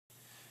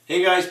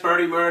Hey guys,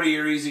 Party Marty,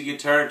 your Easy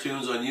Guitar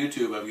Tunes on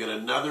YouTube. I've got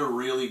another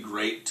really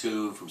great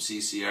tune from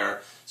CCR.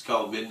 It's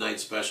called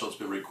Midnight Special. It's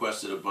been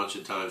requested a bunch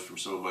of times from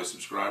some of my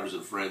subscribers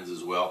and friends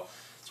as well.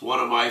 It's one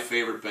of my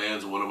favorite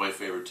bands and one of my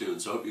favorite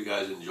tunes, so I hope you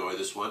guys enjoy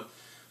this one.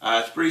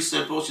 It's pretty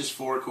simple. It's just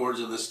 4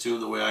 chords in this tune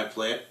the way I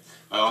play it.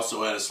 I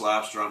also add a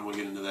slap strum. We'll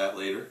get into that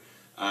later.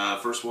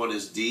 First one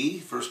is D.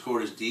 First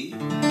chord is D.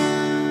 Then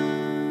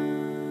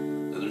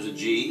there's a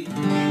G. You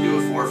can do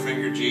a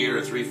 4-finger G or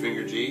a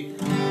 3-finger G,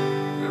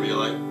 whatever you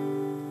like.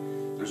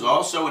 There's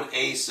also an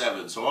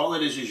A7, so all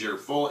it is your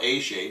full A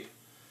shape,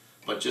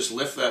 but just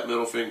lift that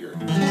middle finger.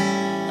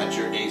 That's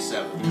your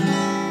A7.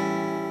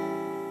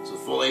 So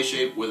full A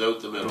shape without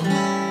the middle.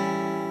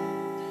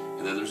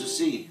 And then there's a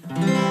C.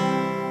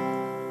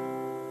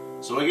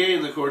 So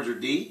again, the chords are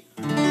D,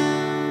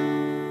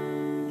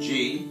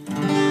 G,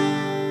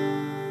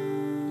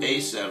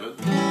 A7,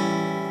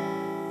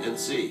 and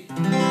C.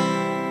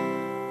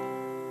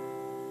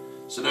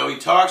 So now he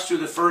talks through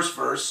the first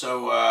verse,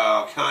 so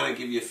I'll kind of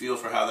give you a feel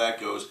for how that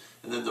goes.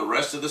 And then the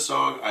rest of the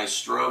song, I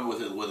strum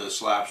with a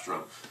slap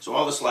strum. So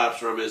all the slap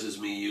strum is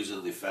me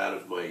using the fat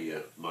of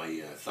my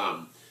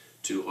thumb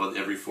on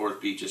every 4th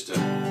beat, just to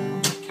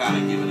kind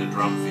of give it a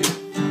drum feel.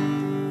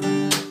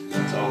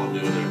 That's all I'm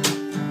doing there.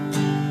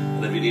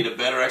 And if you need a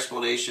better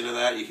explanation of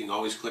that, you can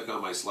always click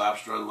on my slap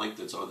strum link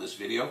that's on this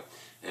video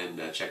and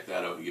check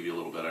that out and give you a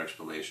little better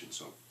explanation.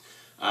 So,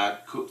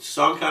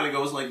 song kind of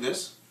goes like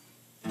this.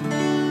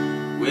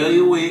 Well,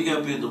 you wake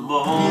up in the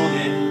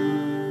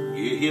morning,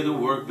 you hear the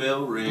work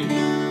bell ring.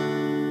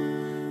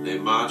 They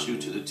march you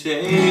to the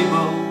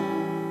table,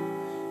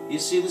 you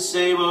see the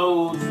same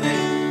old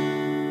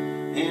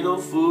thing. Ain't no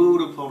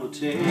food upon the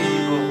table,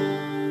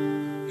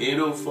 ain't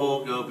no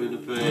fork up in the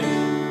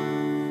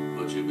pan.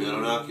 But you better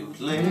not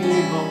complain,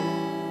 boy,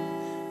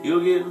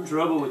 you'll get in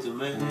trouble with the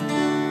man.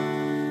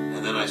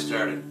 And then I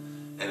started,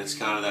 and it's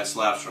kind of that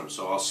slap strum.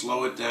 So I'll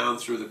slow it down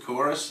through the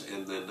chorus,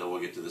 and then we'll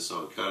get to the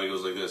song. It kind of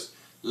goes like this.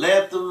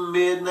 Let the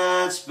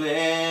midnight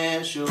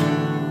special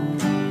shine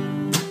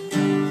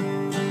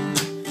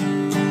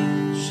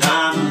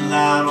a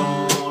light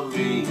on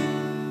me.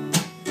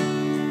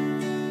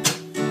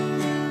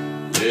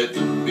 Let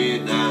the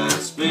midnight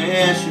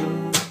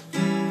special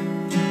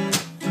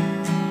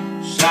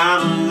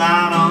shine a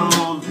light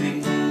on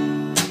me.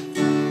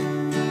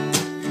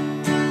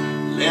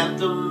 Let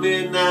the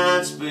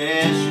midnight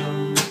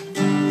special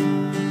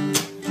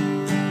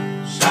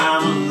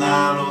shine a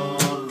light on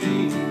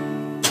me.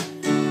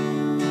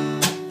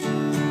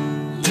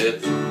 Let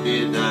the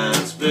midnight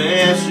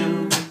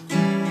special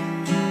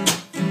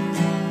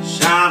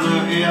shine a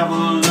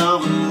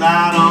ever-loving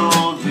light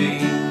on me.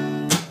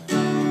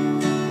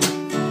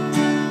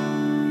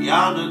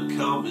 Yonder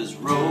come Miss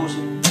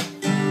Rosie,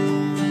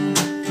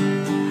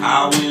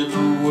 how in the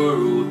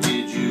world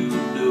did you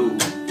know?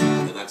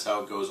 And that's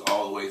how it goes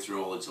all the way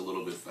through. It's a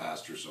little bit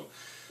faster. So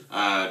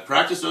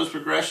practice those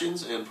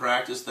progressions and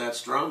practice that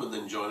strum, and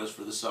then join us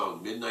for the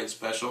song Midnight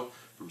Special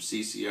from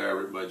CCR,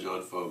 written by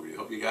Fogarty.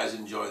 Hope you guys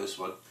enjoy this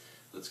one.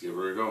 Let's give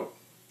her a go.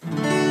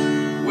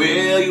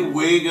 Well, you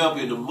wake up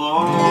in the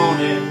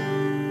morning,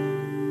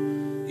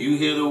 you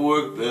hear the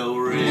work bell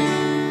ring,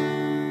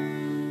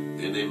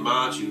 and they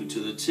march you to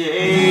the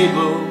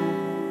table,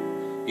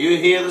 you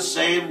hear the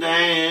same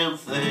damn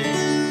thing.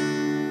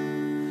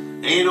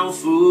 Ain't no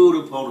food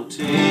upon the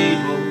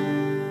table,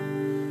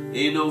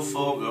 ain't no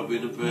fork up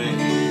in the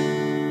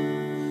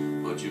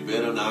pan. But you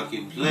better not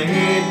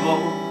complain,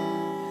 boy,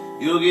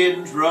 you'll get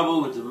in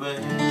trouble with the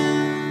man.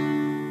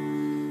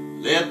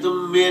 Let the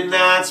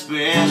midnight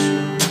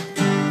special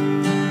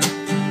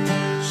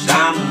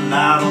shine a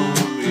light on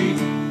me.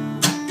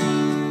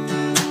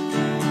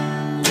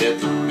 Let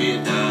the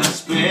midnight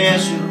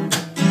special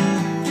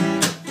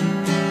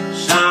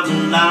shine a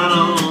light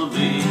on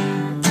me.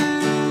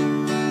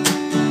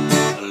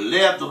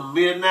 Let the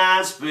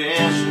midnight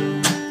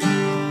special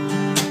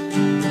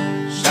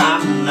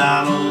shine a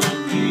light on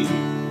me.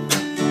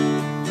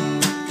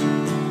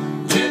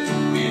 Let the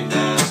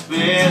midnight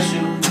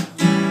special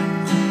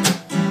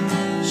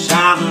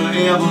shine a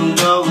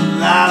ever-loving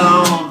light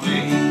on me.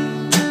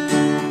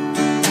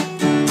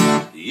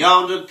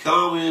 Yonder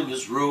coming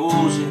Miss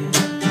Rosie,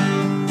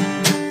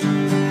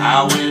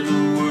 how in the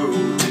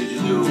world did you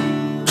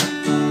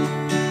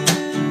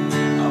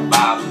know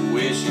about the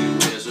way she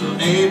wears her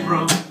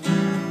apron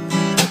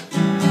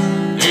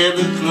and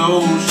the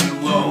clothes she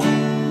wore?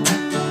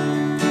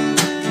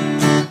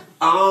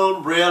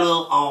 Umbrella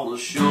on her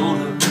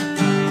shoulder,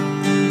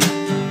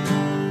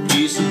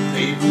 piece of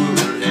paper in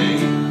her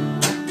hand.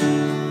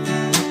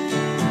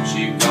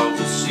 She gone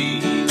to see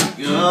the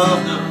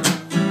governor,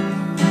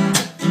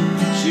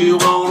 she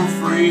want a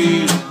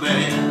freedom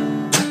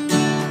man.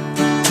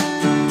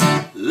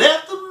 Let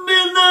the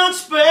midnight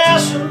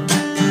special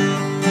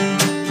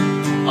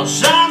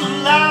shine a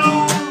light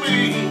on me.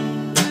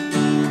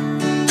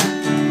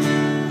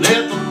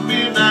 Let the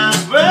midnight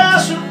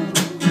special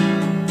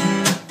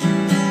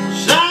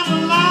shine a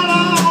light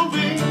on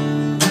me.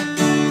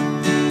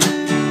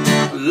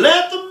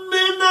 Let the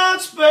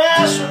midnight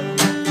special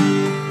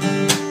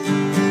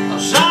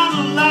shine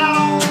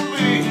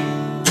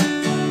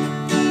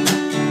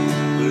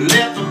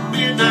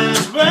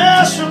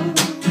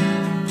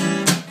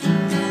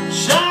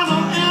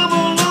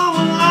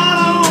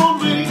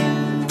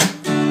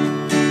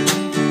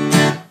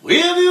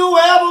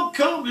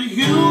come to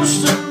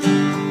Houston,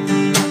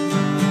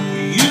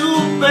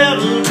 you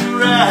better do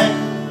right.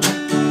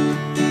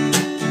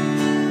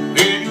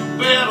 And you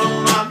better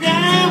not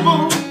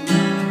gamble,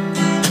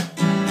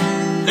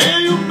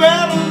 and you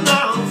better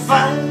not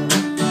fight.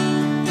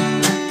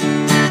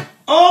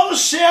 Oh, the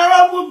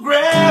sheriff will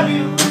grab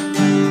you,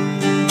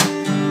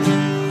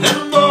 and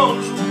the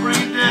boys will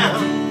bring you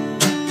down.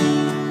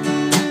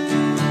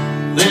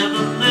 Then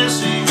the next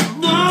thing you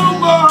know,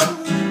 boy,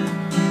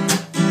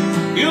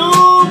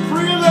 you're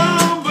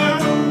prison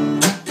bound.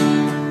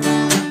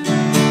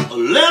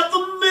 Let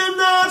the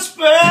midnight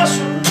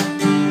special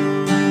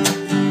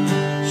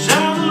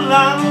shine a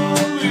light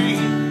on me.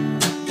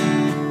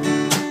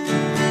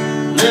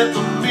 Let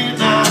the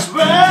midnight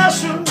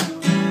special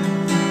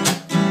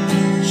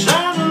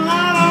shine a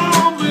light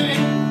on me.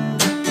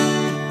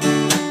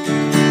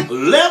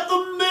 Let the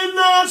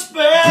midnight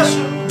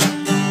special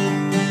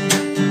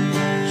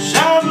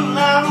shine a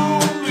light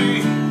on me.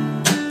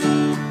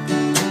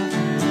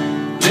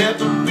 Let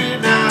the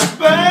midnight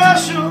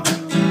special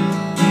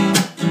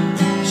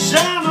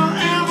shine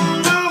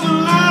another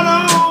light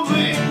on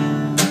me.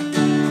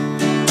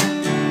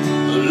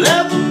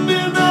 Let the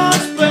midnight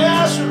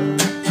special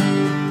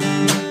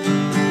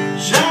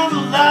shine a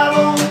light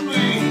on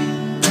me.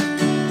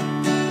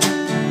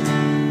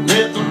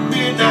 Let the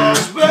midnight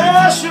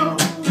special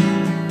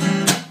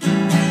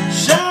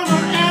shine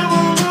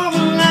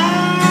another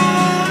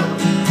light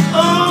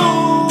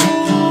on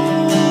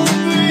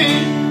me.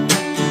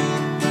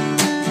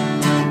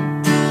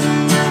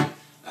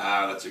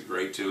 Ah, that's a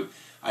great tune.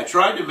 I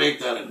tried to make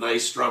that a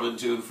nice strumming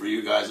tune for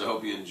you guys. I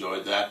hope you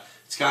enjoyed that.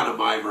 It's kind of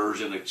my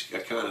version, a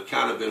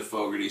kind of bit of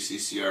Fogarty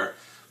CCR,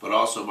 but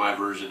also my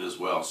version as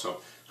well.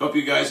 So hope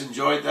you guys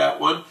enjoyed that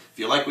one. If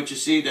you like what you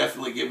see,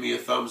 definitely give me a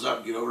thumbs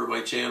up. Get over to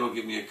my channel,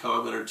 give me a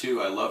comment or two.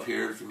 I love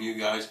hearing from you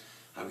guys.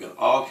 I've got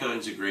all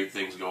kinds of great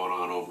things going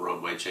on over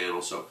on my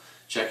channel, so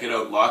check it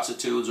out. Lots of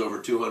tunes, over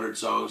 200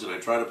 songs, and I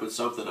try to put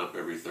something up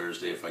every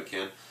Thursday if I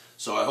can.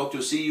 So I hope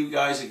to see you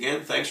guys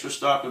again. Thanks for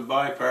stopping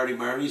by. Party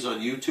Marty's on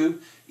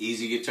YouTube.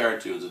 Easy Guitar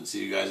Tunes, and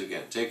see you guys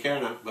again. Take care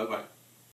now. Bye-bye.